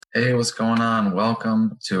Hey, what's going on?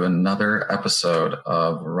 Welcome to another episode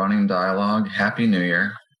of Running Dialogue. Happy New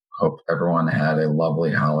Year. Hope everyone had a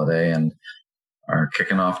lovely holiday and are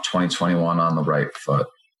kicking off 2021 on the right foot.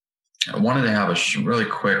 I wanted to have a really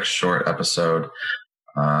quick, short episode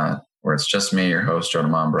where it's just me, your host, Joe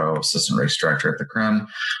DeMombro, Assistant Race Director at the CRIM,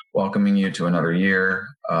 welcoming you to another year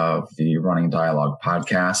of the Running Dialogue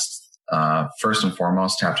podcast. First and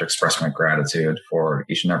foremost, have to express my gratitude for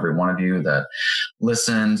each and every one of you that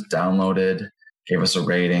listened, downloaded, gave us a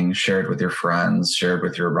rating, shared with your friends, shared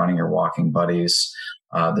with your running or walking buddies.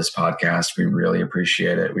 This podcast, we really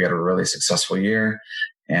appreciate it. We had a really successful year,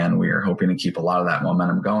 and we are hoping to keep a lot of that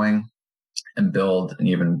momentum going and build an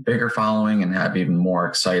even bigger following and have even more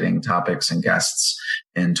exciting topics and guests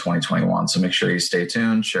in 2021. So make sure you stay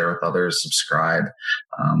tuned, share with others, subscribe.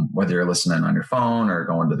 Whether you're listening on your phone or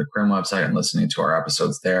going to the CRIM website and listening to our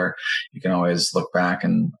episodes there, you can always look back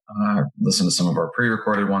and listen to some of our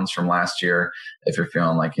pre-recorded ones from last year if you're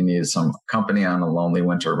feeling like you need some company on a lonely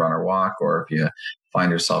winter run or walk, or if you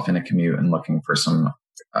find yourself in a commute and looking for some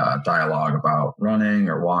dialogue about running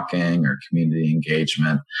or walking or community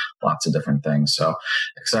engagement, lots of different things. So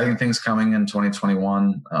exciting things coming in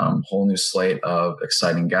 2021, whole new slate of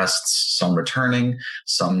exciting guests, some returning,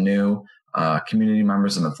 some new, community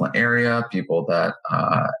members in the Flint area, people that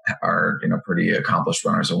are pretty accomplished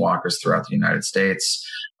runners and walkers throughout the United States,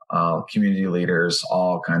 community leaders,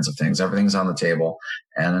 all kinds of things. Everything's on the table.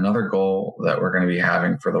 And another goal that we're going to be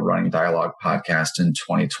having for the Running Dialogue podcast in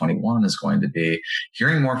 2021 is going to be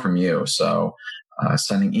hearing more from you. So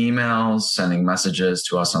sending emails, sending messages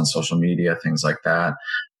to us on social media, things like that,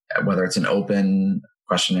 whether it's an open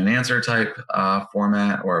question and answer type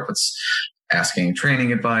format, or if it's asking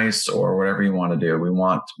training advice or whatever you want to do. We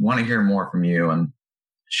want to hear more from you and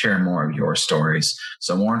share more of your stories.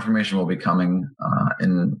 So more information will be coming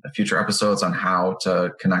in future episodes on how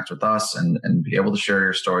to connect with us and be able to share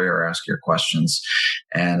your story or ask your questions.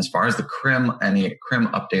 And as far as the CRIM, any CRIM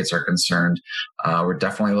updates are concerned, we're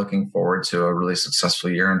definitely looking forward to a really successful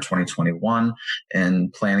year in 2021 in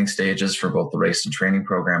planning stages for both the race and training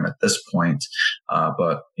program at this point.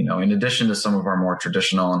 But in addition to some of our more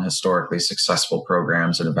traditional and historically successful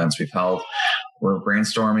programs and events we've held, we're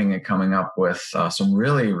brainstorming and coming up with some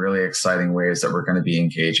really, really exciting ways that we're going to be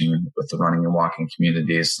engaging with the running and walking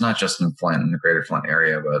communities, not just in Flint and the greater Flint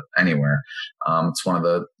area, but anywhere. It's one of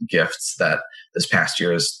the gifts that this past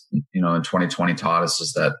year is, in 2020 taught us,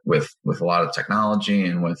 is that with a lot of technology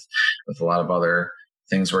and with a lot of other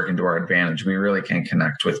things working to our advantage, we really can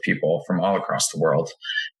connect with people from all across the world.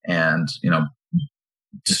 And,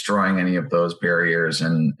 destroying any of those barriers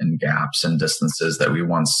and gaps and distances that we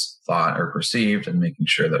once thought or perceived, and making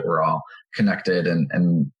sure that we're all connected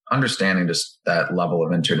and understanding just that level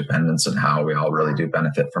of interdependence and how we all really do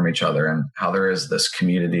benefit from each other, and how there is this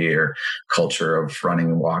community or culture of running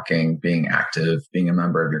and walking, being active, being a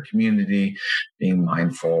member of your community, being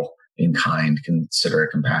mindful, being kind,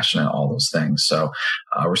 considerate, compassionate, all those things. So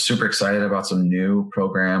we're super excited about some new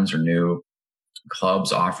programs or new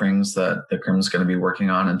clubs offerings that the CRIM is going to be working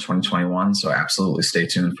on in 2021. So absolutely stay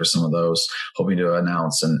tuned for some of those, hoping to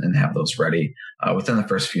announce and have those ready within the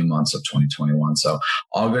first few months of 2021. So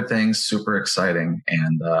all good things, super exciting.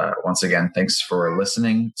 And once again, thanks for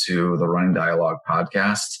listening to the Running Dialogue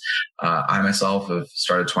podcast. I myself have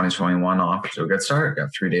started 2021 off to a good start. Got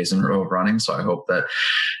 3 days in a row of running. So I hope that,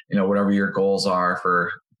 whatever your goals are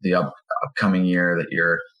for the upcoming year, that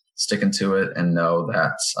you're sticking to it, and know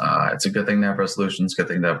that it's a good thing to have resolutions, good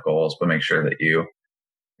thing to have goals, but make sure that you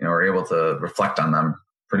are able to reflect on them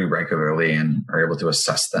pretty regularly and are able to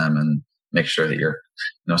assess them and make sure that you're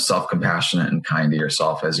self-compassionate and kind to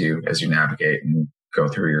yourself as you navigate and go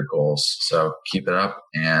through your goals. So keep it up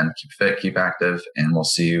and keep fit, keep active, and we'll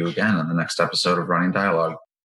see you again on the next episode of Running Dialogue.